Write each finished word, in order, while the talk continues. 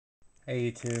Hey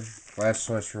YouTube, Last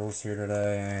Switch Rules here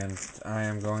today, and I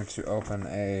am going to open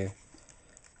a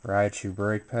Raichu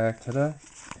break pack today.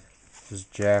 This is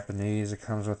Japanese. It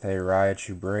comes with a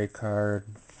Raichu break card,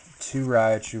 2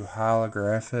 Raichu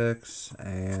holographics,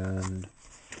 and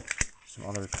some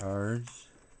other cards.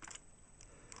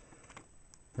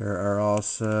 There are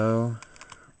also,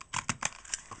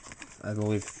 I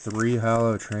believe, 3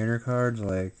 holo trainer cards,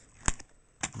 like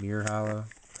mirror holo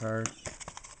cards.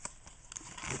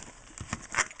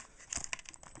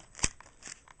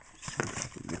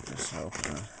 Get this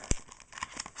open.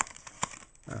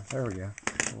 Oh, there we go.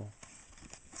 Cool.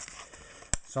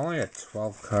 It's only a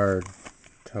 12 card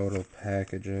total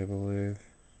package, I believe.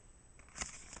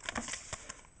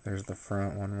 There's the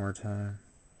front one more time.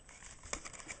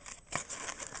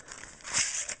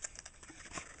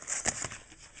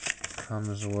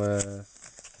 Comes with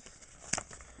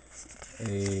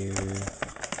a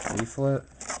leaflet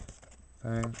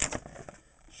thing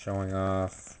showing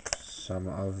off some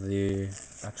of the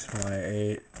X, Y,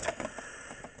 8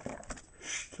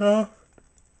 stuff.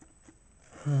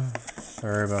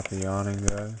 Sorry about the yawning,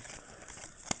 guys.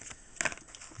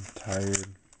 I'm tired.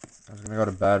 I was gonna go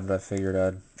to bed, but I figured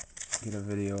I'd get a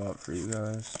video up for you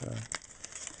guys, so.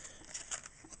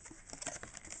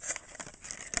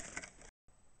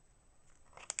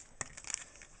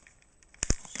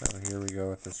 So here we go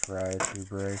with this Raichu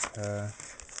break pack.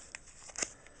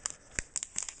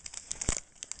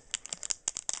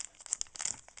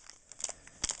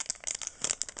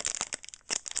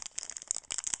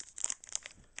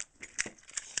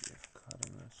 See if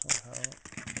cutting this will help.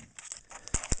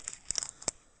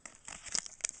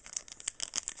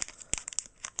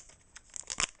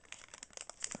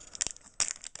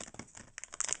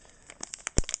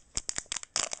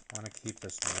 I want to keep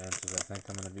this mint as I think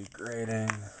I'm going to be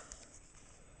grading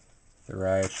the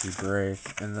Raichu break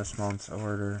in this month's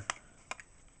order.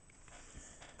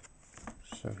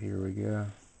 So here we go.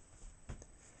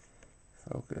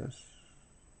 Focus.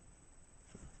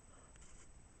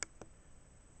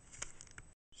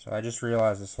 So I just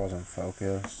realized this wasn't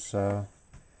focused, so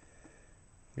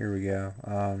here we go.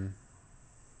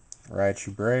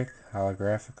 Raichu break,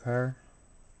 holographic card.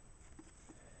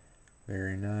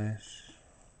 Very nice.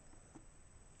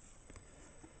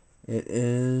 It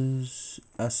is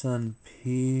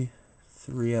SNP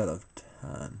 3 out of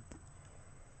 10.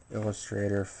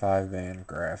 Illustrator 5-band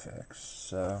graphics.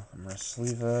 So I'm going to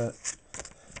sleeve it.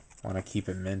 I want to keep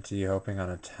it minty, hoping on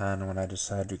a 10 when I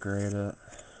decide to grade it.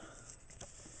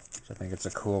 I think it's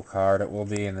a cool card. It will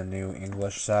be in the new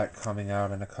English set coming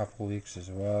out in a couple weeks as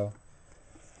well.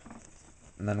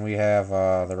 And then we have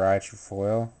the Raichu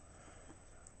foil.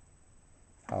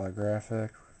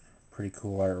 Holographic. Pretty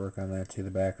cool artwork on that too. The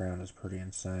background is pretty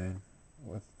insane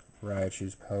with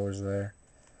Raichu's pose there.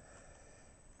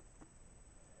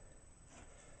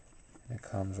 It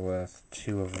comes with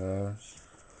 2 of those.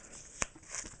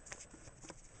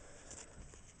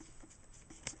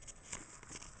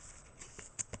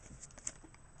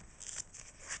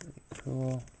 Pretty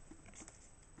cool.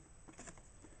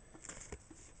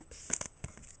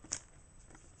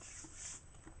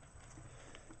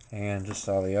 And just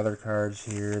all the other cards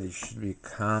here. These should be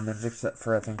commons except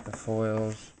for I think the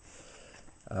foils.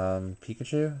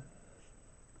 Pikachu.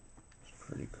 It's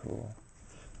pretty cool.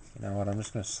 You know what, I'm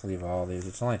just going to sleeve all these.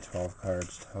 It's only 12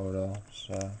 cards total,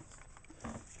 so.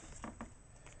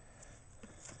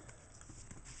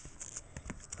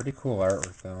 Pretty cool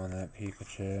artwork though on that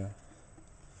Pikachu.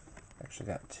 Actually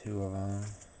got 2 of them.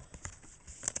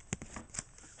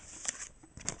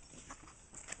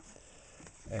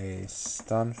 A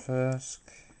Stunfisk.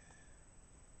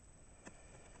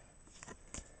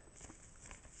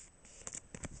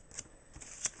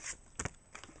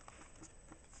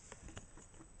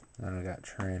 Then we got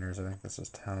trainers. I think this is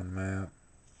Town Map.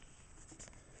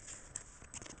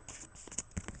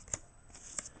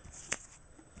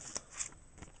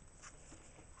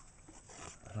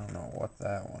 I don't know what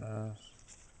that one is.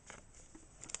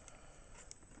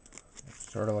 It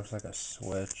sort of looks like a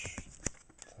Switch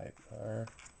type card.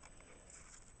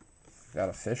 Got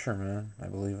a Fisherman. I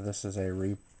believe this is a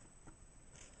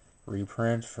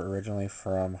reprint for originally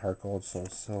from Heart Gold Soul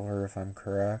Silver, if I'm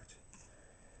correct.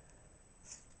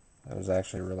 That was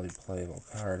actually a really playable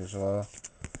card as well.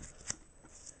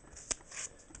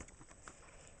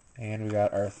 And we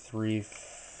got our 3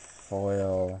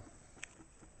 foil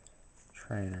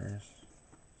trainers.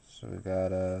 So we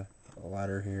got a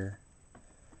letter here.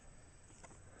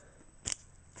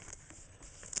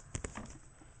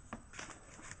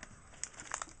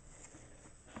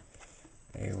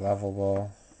 A level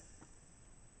ball.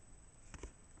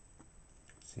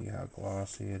 See how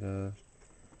glossy it is.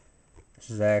 This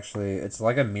is actually, it's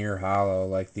like a mirror hollow.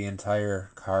 Like the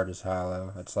entire card is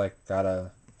hollow. It's like got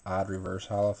a odd reverse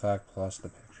hollow effect plus the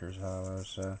picture's hollow.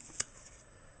 So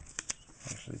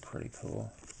actually pretty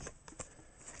cool.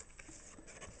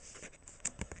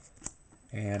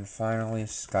 And finally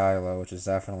Skylo, which is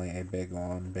definitely a big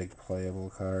one, big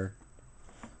playable card.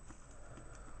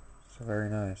 So very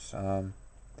nice.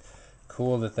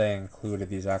 Cool that they included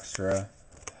these extra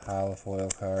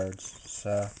holofoil cards.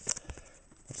 So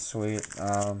it's sweet.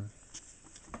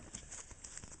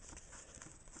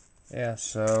 Yeah,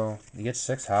 so you get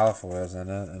 6 holofoils in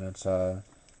it, and it's a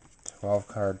 12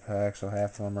 card pack, so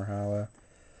half of them are hollow.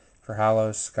 For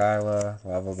hollows, Skyla,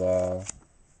 Level Ball,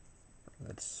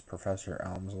 it's Professor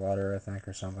Elm's letter, I think,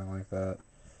 or something like that.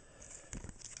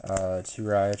 2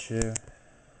 Raichu,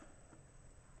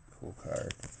 cool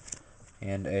card,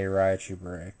 and a Raichu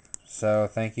break. So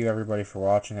thank you everybody for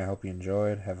watching. I hope you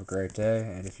enjoyed. Have a great day,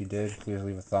 and if you did, please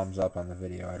leave a thumbs up on the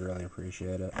video. I'd really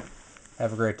appreciate it.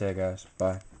 Have a great day, guys.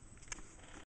 Bye.